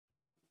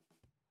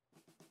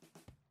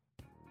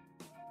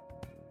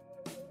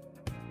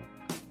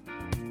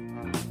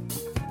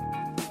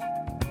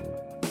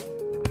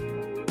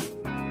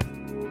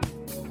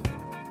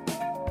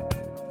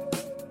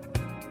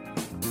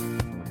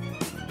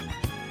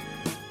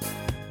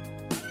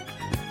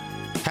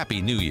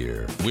Happy New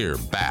Year. We're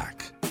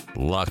back.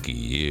 Lucky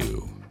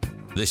you.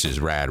 This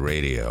is Rad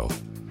Radio.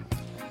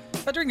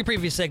 During the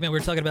previous segment, we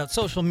were talking about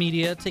social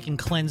media, taking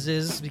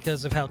cleanses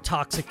because of how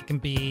toxic it can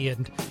be,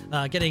 and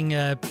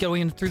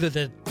going through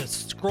the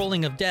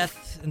scrolling of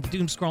death and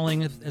doom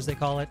scrolling, as they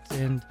call it.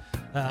 And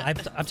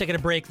I'm taking a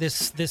break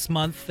this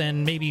month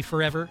and maybe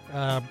forever,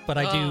 but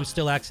I do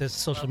still access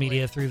social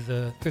media through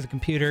the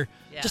computer.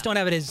 Yeah. Just don't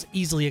have it as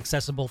easily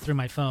accessible through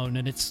my phone,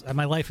 and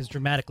my life has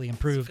dramatically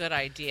improved. It's a good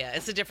idea.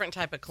 It's a different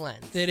type of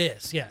cleanse. It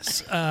is,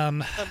 yes.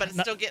 But it's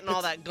still getting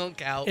all that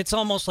gunk out. It's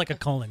almost like a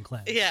colon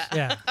cleanse.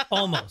 Yeah,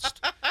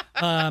 almost.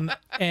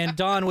 And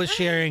Dawn was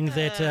sharing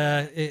that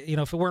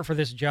if it weren't for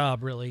this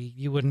job, really,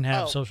 you wouldn't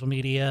have social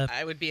media.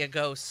 I would be a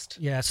ghost.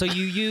 Yeah, so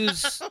you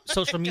use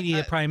social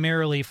media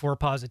primarily for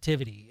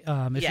positivity.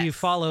 If you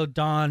follow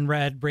Dawn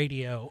Rad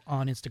Radio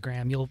on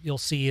Instagram, you'll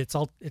see it's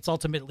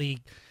ultimately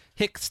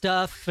hick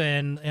stuff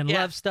and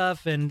love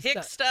stuff and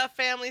hick stuff,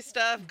 family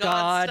stuff,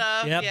 God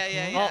stuff. Yep.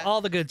 Yeah.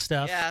 All the good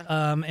stuff.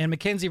 Yeah. And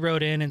Mackenzie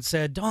wrote in and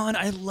said, Dawn,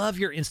 I love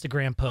your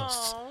Instagram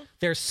posts. Aww.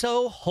 They're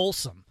so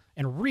wholesome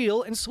and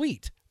real and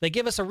sweet. They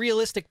give us a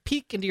realistic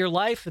peek into your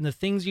life and the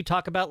things you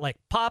talk about, like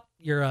Pop,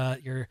 your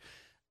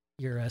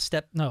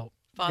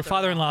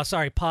father-in-law,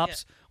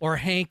 Pops, or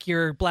Hank,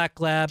 your black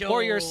lab,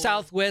 or your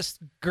Southwest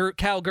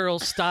cowgirl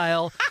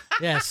style.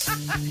 Yes.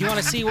 If you want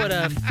to see what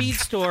a feed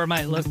store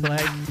might look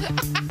like,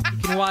 you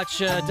can watch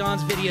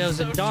Dawn's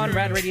videos at Dawn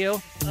Rad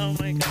Radio. Oh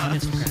my God. On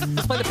Instagram.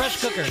 Let's play the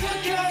pressure cooker.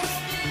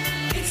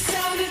 It's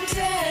time to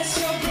test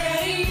your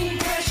brain.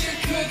 Pressure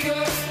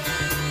cooker.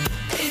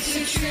 It's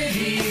a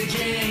trivia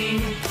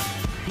game.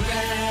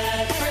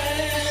 Rad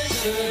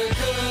pressure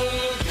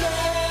cooker.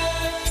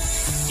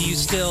 Do you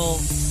still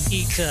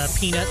eat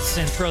peanuts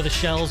and throw the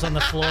shells on the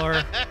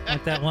floor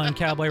like that one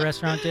cowboy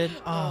restaurant did?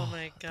 Oh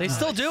my God. They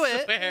still do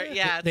it.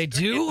 Yeah. They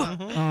do?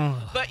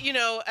 Oh. But,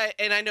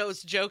 and I know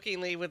it's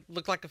jokingly would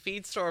look like a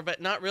feed store,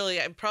 but not really.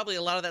 Probably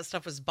a lot of that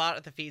stuff was bought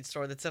at the feed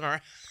store that's in our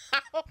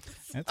house.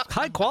 It's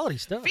high quality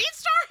stuff. Feed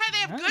store? They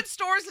have good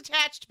stores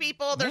attached,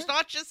 people. There's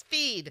not just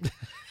feed.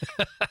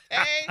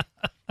 Okay?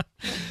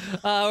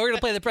 We're going to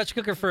play the pressure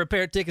cooker for a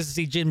pair of tickets to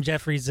see Jim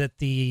Jeffries at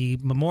the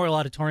Memorial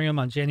Auditorium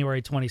on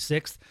January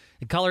 26th.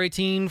 And caller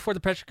 18 for the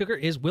pressure cooker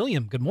is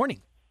William. Good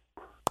morning.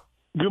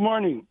 Good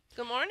morning.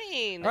 Good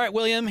morning. All right,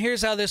 William,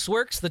 here's how this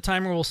works. The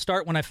timer will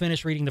start when I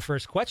finish reading the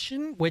first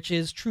question, which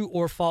is true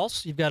or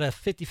false. You've got a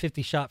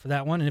 50-50 shot for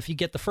that one. And if you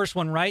get the first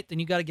one right, then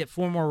you got to get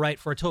 4 more right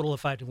for a total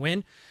of 5 to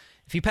win.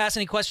 If you pass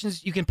any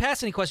questions, you can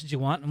pass any questions you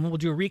want, and we'll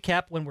do a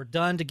recap when we're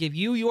done to give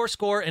you your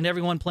score and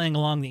everyone playing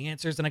along the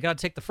answers. And I got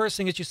to take the first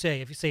thing that you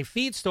say. If you say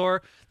feed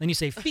store, then you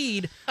say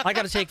feed. I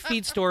got to take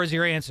feed store as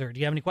your answer. Do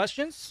you have any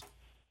questions?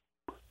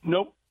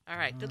 Nope. All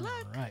right. Good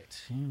luck. All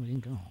right. Here we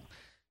go.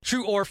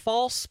 True or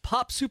false,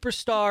 pop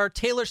superstar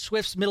Taylor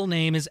Swift's middle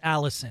name is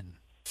Allison.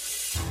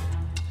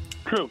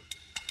 True.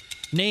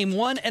 Name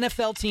one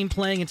NFL team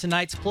playing in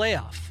tonight's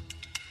playoff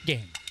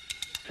game.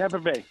 Tampa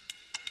Bay.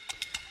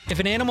 If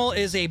an animal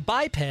is a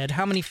biped,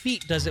 how many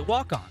feet does it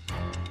walk on?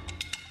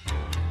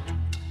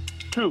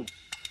 2.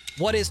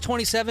 What is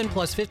 27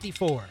 plus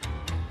 54?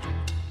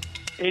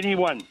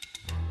 81.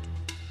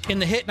 In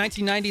the hit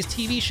 1990s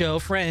TV show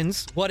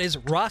Friends, what is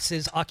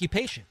Ross's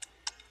occupation?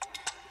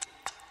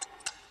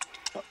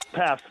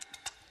 Pass.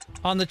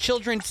 On the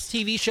children's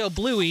TV show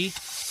Bluey,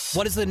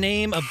 what is the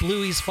name of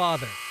Bluey's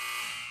father?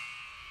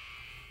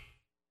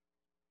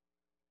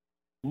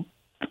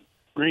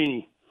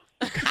 Greenie.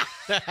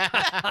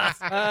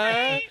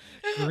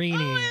 Greenie.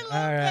 Oh,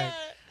 All right.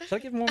 Should I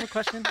give him one more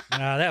question?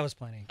 No, that was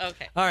plenty.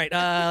 Okay. All right.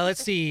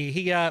 Let's see.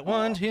 He got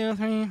 1, 2,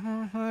 3,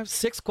 4, 5,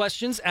 6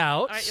 questions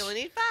out. All right. You only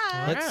need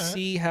 5. Let's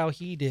see how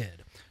he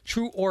did.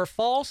 True or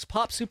false,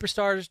 pop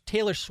superstar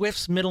Taylor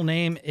Swift's middle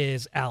name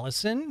is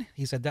Allison.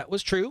 He said that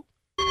was true.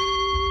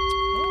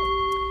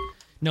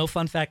 No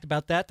fun fact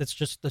about that. That's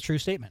just the true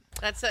statement.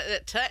 That's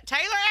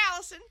Taylor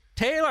Allison.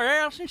 Taylor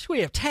Allison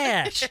Swift.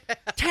 Tash.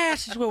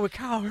 Tash is what we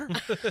call her.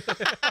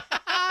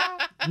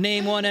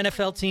 Name one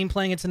NFL team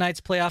playing in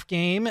tonight's playoff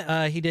game.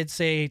 He did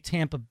say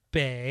Tampa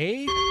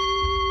Bay.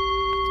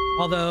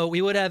 Although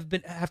we would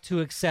have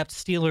to accept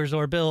Steelers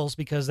or Bills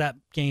because that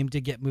game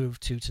did get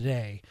moved to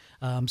today.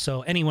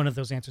 So any one of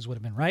those answers would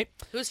have been right.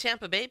 Who's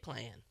Tampa Bay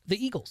playing?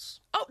 The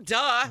Eagles. Oh,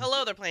 duh.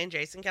 Hello, they're playing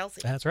Jason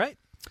Kelsey. That's right.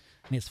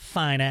 And his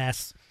fine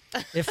ass.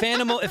 If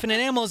an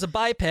animal is a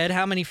biped,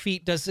 how many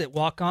feet does it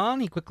walk on?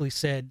 He quickly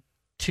said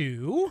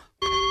 2.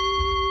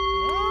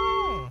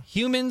 Oh.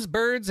 Humans,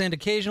 birds, and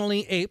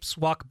occasionally apes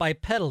walk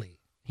bipedally.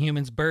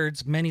 Humans,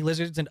 birds, many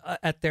lizards, and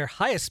at their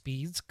highest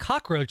speeds,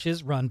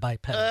 cockroaches run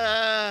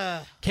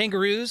bipedally.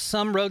 Kangaroos,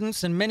 some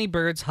rodents, and many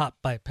birds hop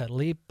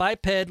bipedally.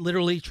 Biped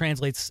literally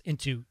translates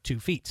into 2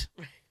 feet.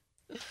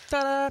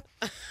 Ta-da!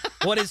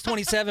 What is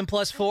 27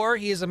 plus 4?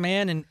 He is a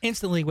man and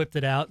instantly whipped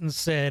it out and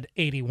said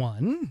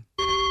 81.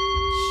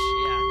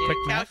 Yeah, need Quick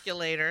a math.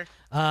 calculator.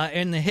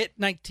 In the hit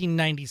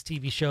 1990s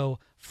TV show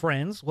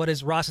Friends. What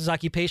is Ross's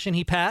occupation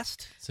he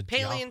passed? It's a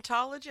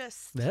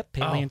Paleontologist. Yep, I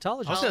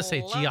paleontologist. was going to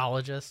say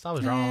geologist. I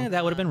was wrong.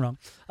 That would have been wrong.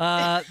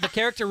 The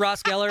character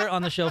Ross Geller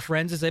on the show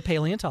Friends is a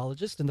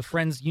paleontologist. In the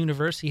Friends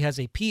universe, he has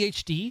a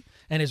PhD,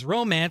 and his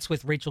romance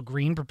with Rachel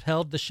Green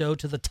propelled the show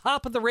to the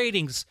top of the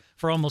ratings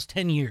for almost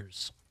 10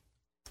 years.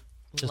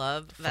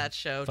 Love that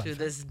show to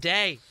this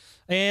day.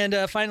 And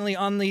finally,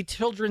 on the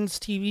children's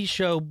TV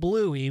show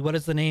Bluey, what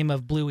is the name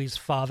of Bluey's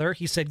father?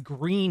 He said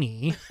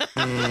Greenie.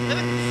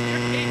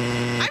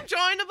 I'm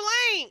drawing a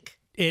blank.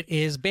 It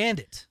is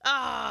Bandit.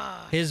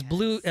 Ah,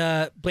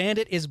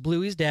 Bandit is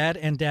Bluey's dad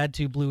and dad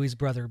to Bluey's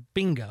brother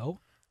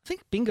Bingo. I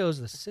think Bingo's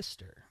the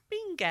sister.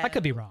 bingo. I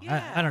could be wrong.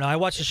 Yeah. I don't know. I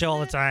watch the show all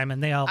the time,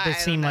 and they I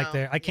seem don't like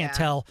they're. know. I can't Yeah.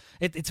 tell.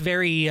 It's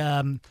very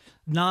gender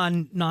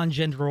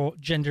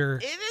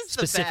It is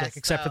the specific, best,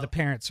 except for though. the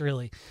parents,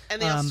 really.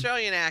 And the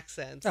Australian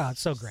accents. Oh,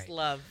 it's so Just great.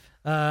 Love.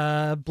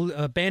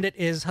 Bandit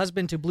is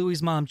husband to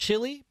Bluey's mom,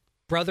 Chili,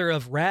 brother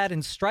of Rad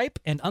and Stripe,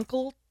 and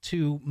uncle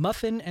to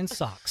Muffin and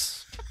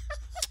Socks.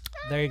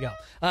 There you go.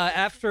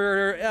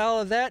 After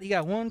all of that, he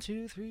got 1,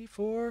 2, 3,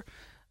 4.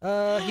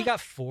 He got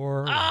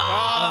 4.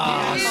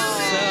 Oh,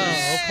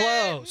 so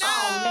close.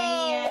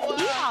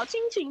 你好，心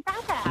情大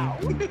好。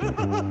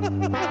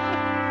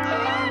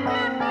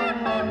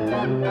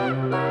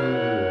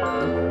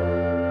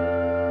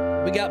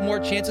 We got more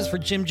chances for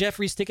Jim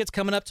Jeffries tickets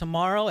coming up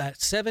tomorrow at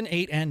 7,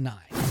 8, and 9.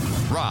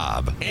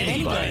 Rob,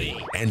 anybody,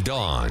 and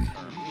Dawn.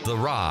 The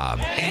Rob,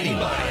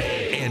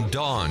 anybody, and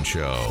Dawn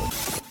Show.